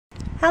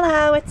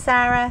Hello, it's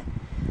Sarah.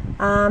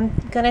 I'm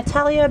going to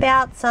tell you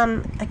about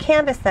a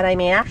canvas that I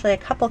made, actually a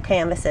couple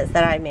canvases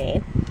that I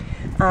made.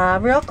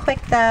 Real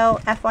quick though,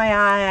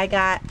 FYI, I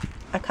got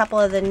a couple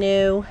of the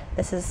new,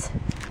 this is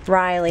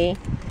Riley,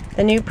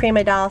 the new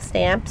Prima Doll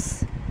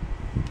stamps.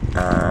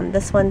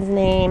 This one's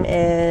name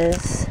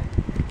is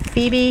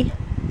Phoebe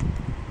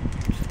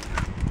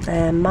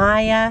and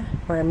Maya,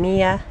 or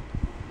Mia.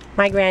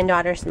 My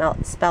granddaughter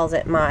spells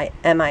it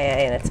M-I-A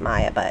and it's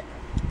Maya, but.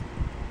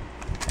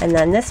 And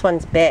then this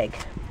one's big.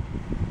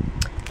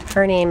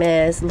 Her name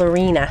is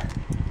Lorena.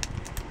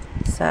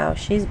 So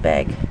she's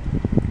big.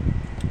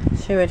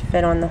 She would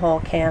fit on the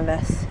whole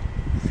canvas.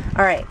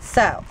 Alright,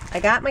 so I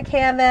got my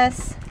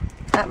canvas,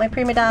 got my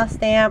Prima Doll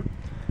stamp,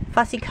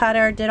 fussy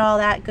cutter, did all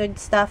that good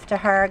stuff to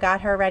her,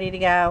 got her ready to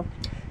go.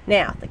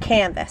 Now, the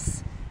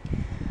canvas.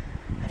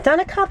 I've done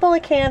a couple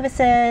of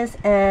canvases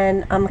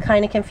and I'm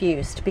kind of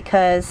confused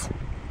because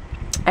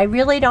I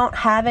really don't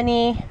have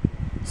any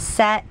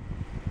set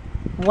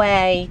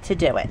way to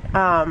do it.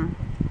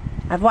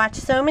 I've watched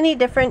so many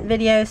different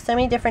videos, so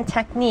many different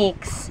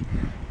techniques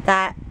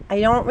that I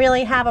don't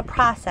really have a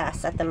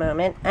process at the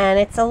moment, and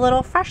it's a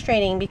little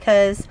frustrating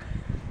because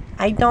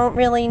I don't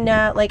really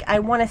know, like I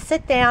want to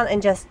sit down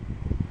and just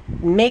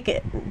make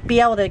it,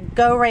 be able to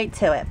go right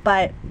to it.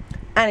 But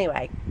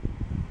anyway,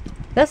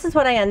 this is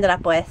what I ended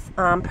up with.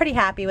 I'm pretty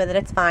happy with it.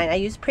 It's fine. I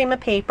used Prima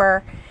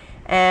paper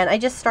and I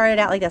just started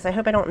out like this. I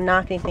hope I don't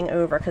knock anything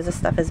over because this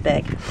stuff is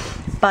big.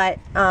 But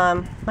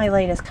my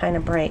light is kind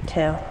of bright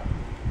too.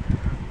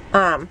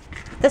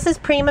 This is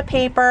Prima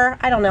paper.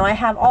 I don't know. I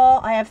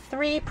have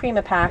 3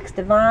 Prima packs: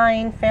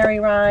 Divine, Fairy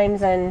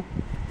Rhymes, and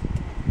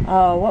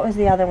oh, what was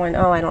the other one?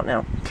 Oh, I don't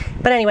know.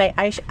 But anyway,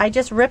 I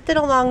just ripped it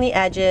along the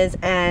edges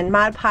and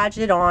Mod Podged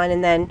it on,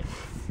 and then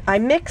I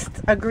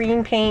mixed a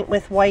green paint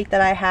with white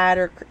that I had,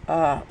 or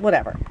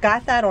whatever.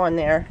 Got that on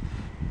there,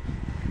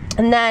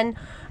 and then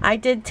I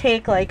did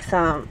take like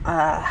some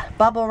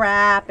bubble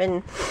wrap,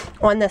 and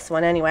on this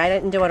one anyway. I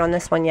didn't do it on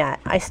this one yet.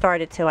 I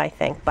started to, I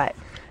think, but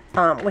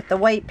with the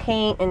white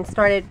paint, and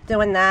started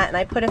doing that, and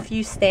I put a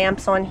few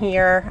stamps on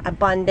here.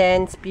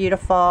 Abundance,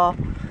 Beautiful.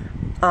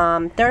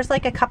 There's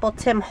like a couple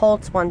Tim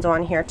Holtz ones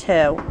on here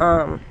too.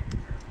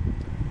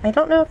 I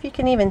don't know if you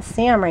can even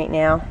see them right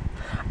now.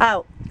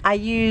 Oh, I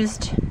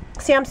used,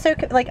 see, I'm so,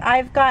 like,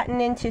 I've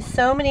gotten into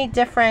so many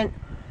different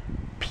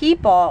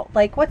people.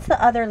 Like, what's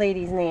the other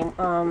lady's name?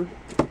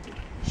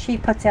 She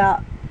puts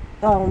out,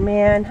 oh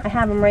man, I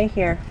have them right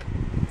here.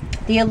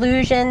 The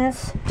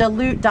Illusions,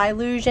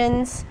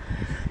 Dilutions.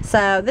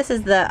 So this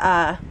is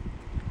the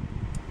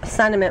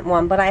sentiment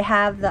one, but I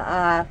have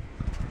the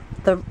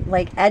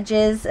like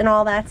edges and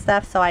all that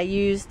stuff, so I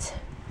used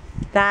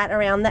that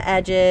around the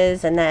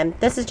edges. And then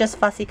this is just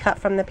fussy cut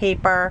from the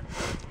paper,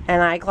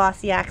 and I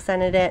glossy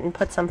accented it and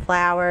put some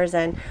flowers.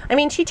 And I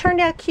mean, she turned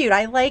out cute.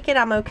 I like it.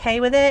 I'm okay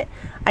with it.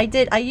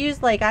 I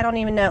used, like, I don't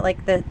even know,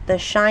 like the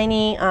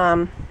shiny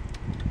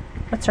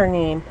what's her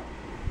name?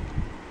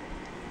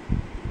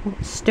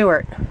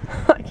 Stewart.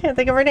 I can't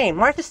think of her name.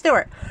 Martha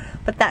Stewart.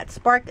 But that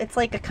sparked, it's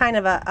like a kind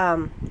of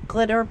a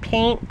glitter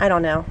paint. I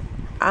don't know.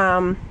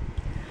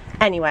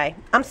 Anyway,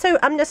 I'm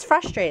just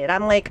frustrated.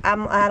 I'm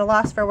at a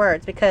loss for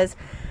words because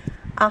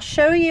I'll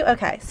show you.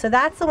 Okay, so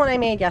that's the one I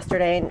made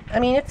yesterday. And I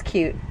mean, it's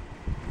cute.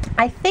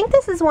 I think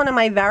this is one of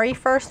my very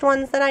first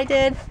ones that I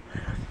did,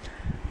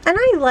 and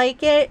I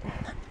like it.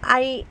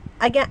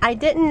 Again, I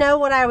didn't know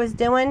what I was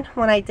doing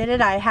when I did it.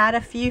 I had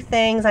a few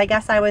things. I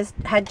guess I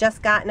had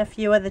just gotten a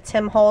few of the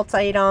Tim Holtz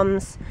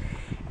items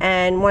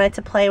and wanted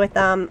to play with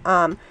them.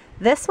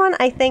 This one,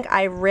 I think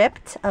I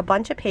ripped a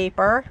bunch of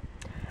paper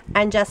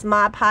and just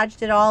Mod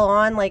Podged it all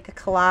on like a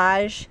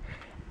collage.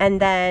 And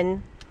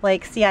then,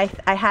 like, see, I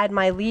had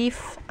my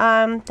leaf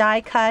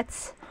die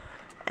cuts,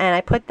 and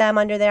I put them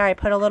under there. I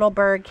put a little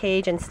bird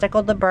cage and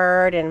stickled the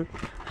bird and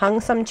hung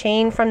some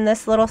chain from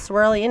this little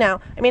swirly, you know.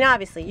 I mean,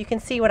 obviously, you can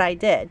see what I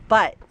did,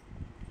 but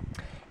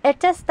it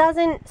just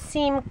doesn't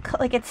seem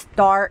like it's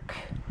dark.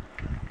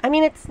 I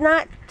mean, it's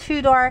not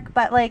too dark,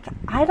 but, like,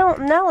 I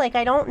don't know. Like,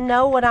 I don't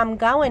know what I'm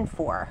going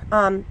for.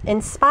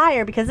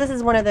 Inspire, because this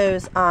is one of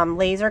those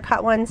laser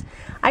cut ones.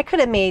 I could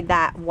have made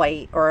that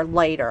white or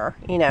lighter,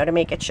 you know, to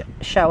make it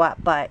show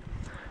up, but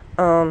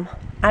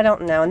I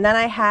don't know. And then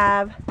I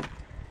have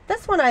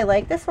this one. I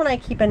like this one. I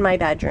keep in my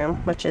bedroom,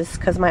 which is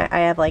because I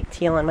have like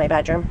teal in my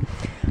bedroom.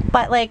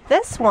 But like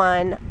this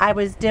one, I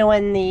was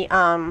doing the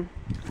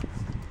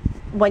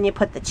when you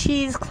put the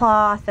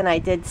cheesecloth, and I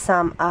did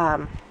some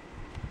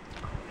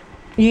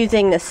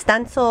using the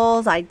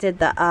stencils. I did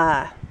the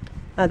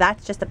oh,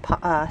 that's just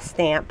a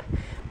stamp,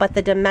 but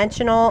the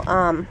dimensional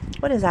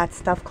what is that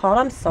stuff called?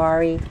 I'm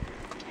sorry.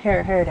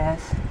 Here it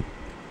is.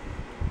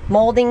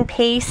 Molding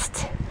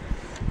paste.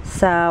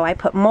 So I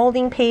put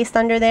molding paste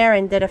under there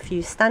and did a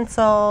few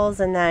stencils,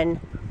 and then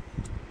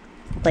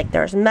like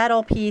there's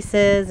metal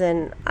pieces,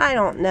 and I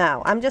don't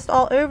know. I'm just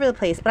all over the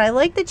place, but I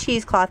like the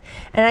cheesecloth,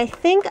 and I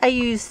think I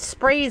used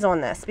sprays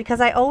on this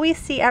because I always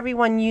see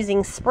everyone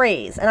using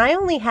sprays, and I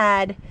only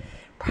had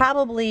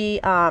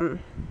probably I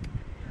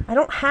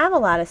don't have a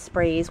lot of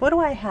sprays. What do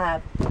I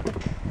have?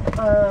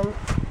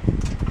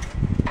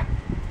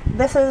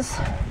 This is,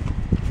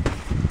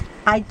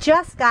 I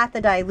just got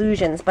the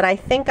Dylusions, but I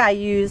think I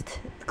used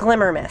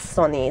Glimmer Mists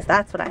on these.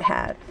 That's what I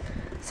had.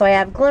 So I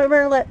have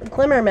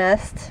Glimmer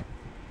Mist,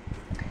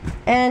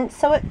 and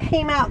so it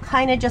came out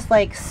kind of just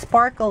like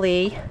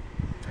sparkly.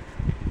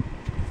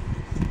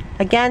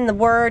 Again, the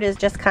word is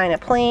just kind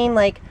of plain,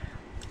 like,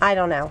 I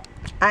don't know.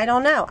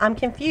 I'm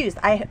confused.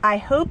 I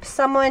hope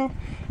someone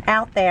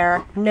out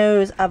there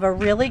knows of a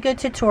really good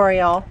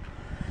tutorial,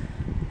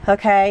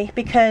 okay,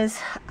 because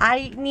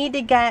I need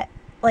to get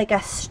like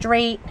a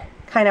straight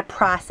kind of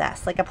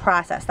process, like a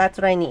process. That's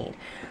what I need.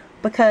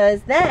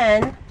 Because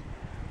then,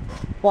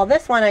 well,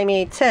 this one I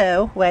made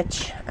too,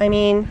 which, I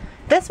mean,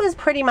 this was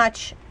pretty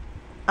much,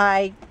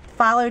 I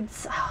followed,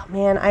 oh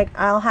man,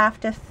 I'll have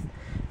to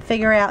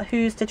figure out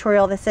whose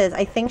tutorial this is.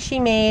 I think she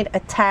made a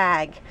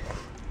tag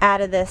out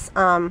of this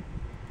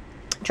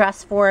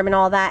dress form and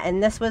all that,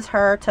 and this was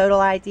her total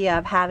idea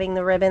of having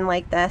the ribbon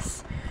like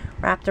this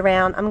wrapped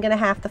around. I'm gonna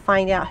have to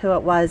find out who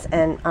it was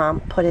and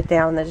put it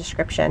down in the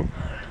description.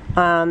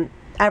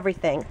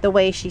 Everything, the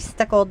way she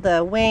stickled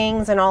the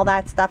wings and all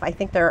that stuff, I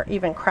think they're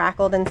even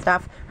crackled and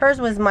stuff. Hers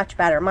was much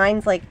better.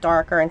 Mine's like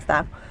darker and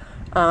stuff.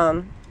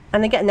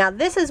 And again, now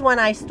this is when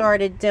I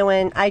started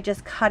doing, I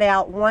just cut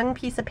out one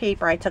piece of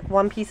paper. I took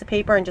one piece of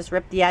paper and just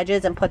ripped the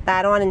edges and put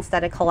that on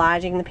instead of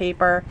collaging the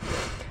paper.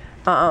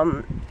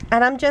 And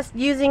I'm just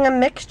using a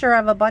mixture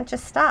of a bunch of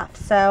stuff.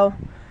 So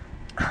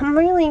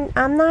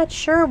I'm not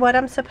sure what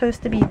I'm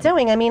supposed to be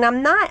doing. I mean,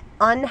 I'm not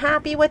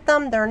unhappy with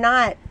them. They're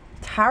not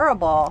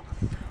terrible.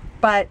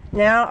 But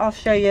now I'll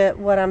show you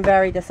what I'm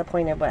very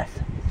disappointed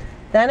with.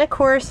 Then, of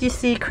course, you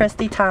see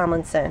Christy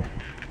Tomlinson.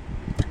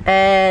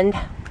 And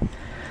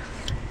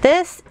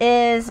this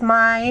is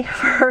my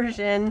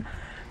version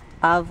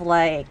of,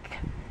 like,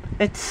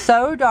 it's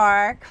so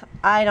dark.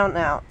 I don't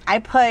know. I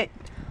put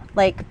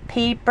like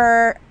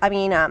paper,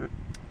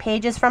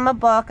 pages from a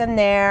book in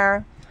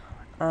there.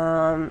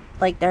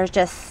 Like there's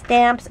just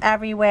stamps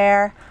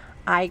everywhere.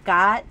 I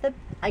got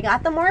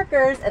the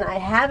markers, and I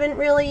haven't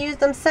really used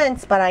them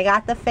since, but I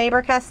got the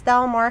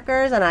Faber-Castell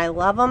markers, and I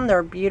love them.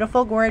 They're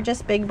beautiful,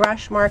 gorgeous, big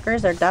brush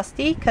markers. They're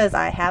dusty because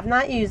I have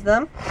not used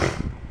them.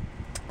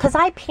 Because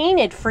I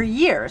painted for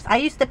years. I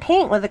used to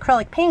paint with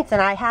acrylic paints,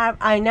 and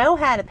I know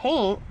how to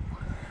paint,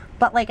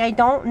 but like I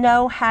don't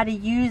know how to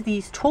use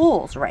these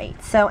tools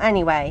right. So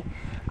anyway,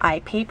 I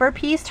paper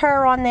pieced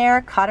her on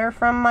there, cut her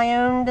from my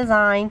own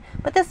design,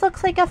 but this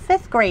looks like a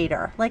 5th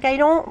grader. Like I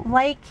don't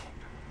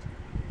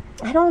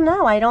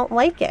know, I don't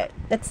like it.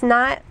 It's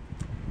not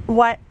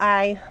what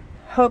I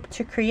hope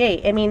to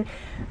create. I mean,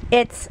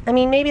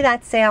 maybe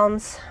that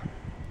sounds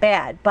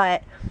bad,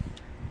 but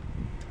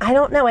I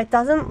don't know, it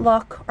doesn't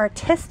look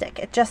artistic.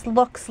 It just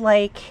looks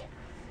like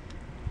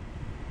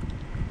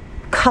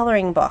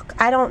coloring book.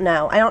 I don't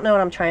know what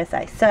I'm trying to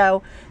say.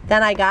 So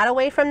then I got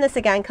away from this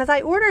again because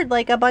I ordered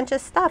like a bunch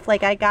of stuff.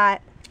 Like I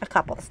got a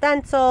couple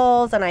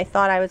stencils, and I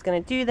thought I was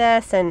going to do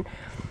this, and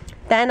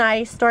then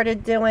I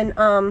started doing,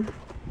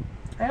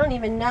 I don't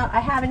even know, I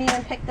haven't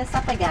even picked this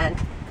up again,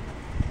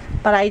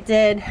 but I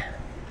did,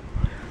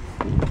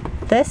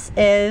 this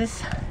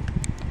is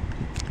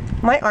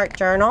my art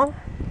journal.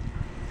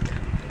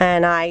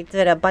 And I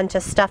did a bunch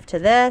of stuff to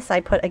this.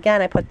 I put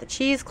the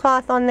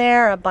cheesecloth on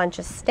there, a bunch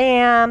of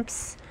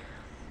stamps.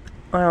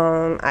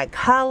 I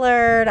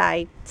colored,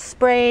 I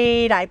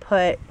sprayed, I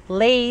put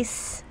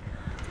lace.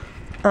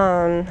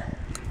 But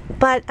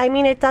I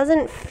mean, it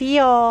doesn't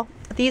feel,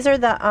 these are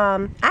the,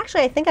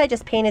 actually I think I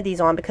just painted these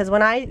on, because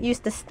when I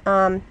used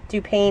to do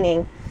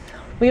painting,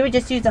 we would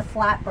just use a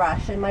flat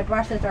brush, and my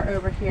brushes are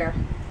over here.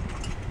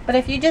 But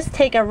if you just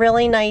take a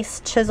really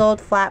nice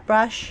chiseled flat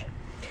brush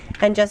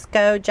and just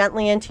go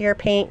gently into your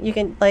paint, you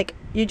can, like,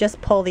 you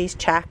just pull these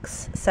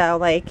checks. So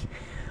like,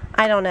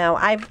 I don't know,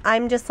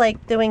 I'm just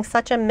like doing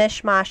such a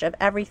mishmash of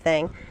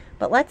everything.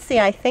 But let's see,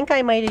 I think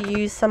I might have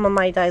used some of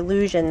my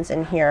Dylusions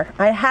in here.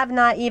 I have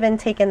not even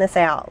taken this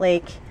out,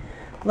 like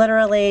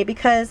literally,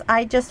 because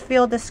I just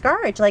feel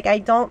discouraged. Like I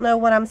don't know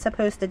what I'm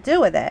supposed to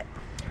do with it.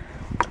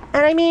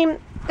 And I mean,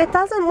 it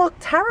doesn't look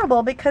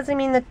terrible, because I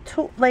mean,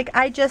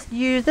 I just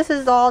used, this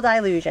is all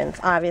Dylusions,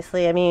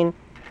 obviously. I mean,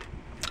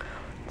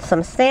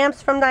 some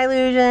stamps from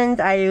Dylusions,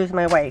 I used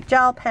my white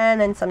gel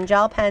pen and some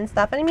gel pen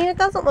stuff, and I mean, it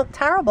doesn't look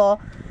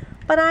terrible,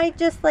 but I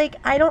just, like,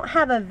 I don't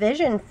have a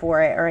vision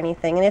for it or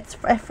anything, and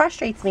it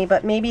frustrates me.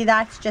 But maybe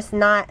that's just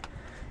not,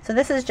 so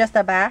this is just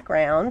a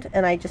background,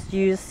 and I just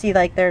use, see,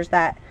 like, there's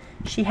that,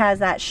 she has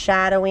that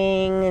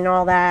shadowing and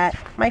all that.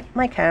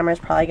 My camera's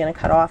probably gonna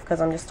cut off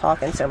because I'm just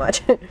talking so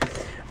much.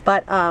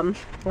 But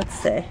let's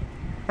see,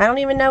 I don't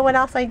even know what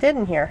else I did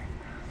in here.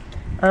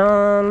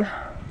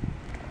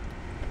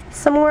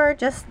 Some more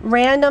just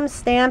random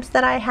stamps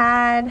that I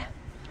had,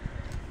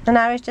 and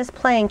I was just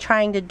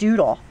trying to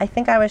doodle. I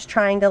think I was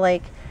trying to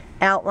like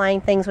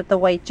outline things with the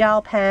white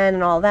gel pen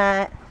and all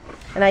that,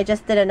 and I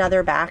just did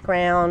another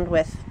background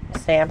with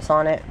stamps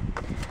on it.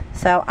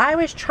 So I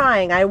was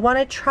trying, I want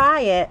to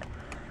try it,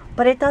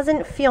 but it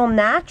doesn't feel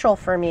natural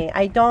for me.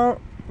 I don't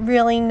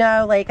really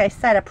know, like I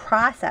said, a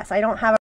process. I don't have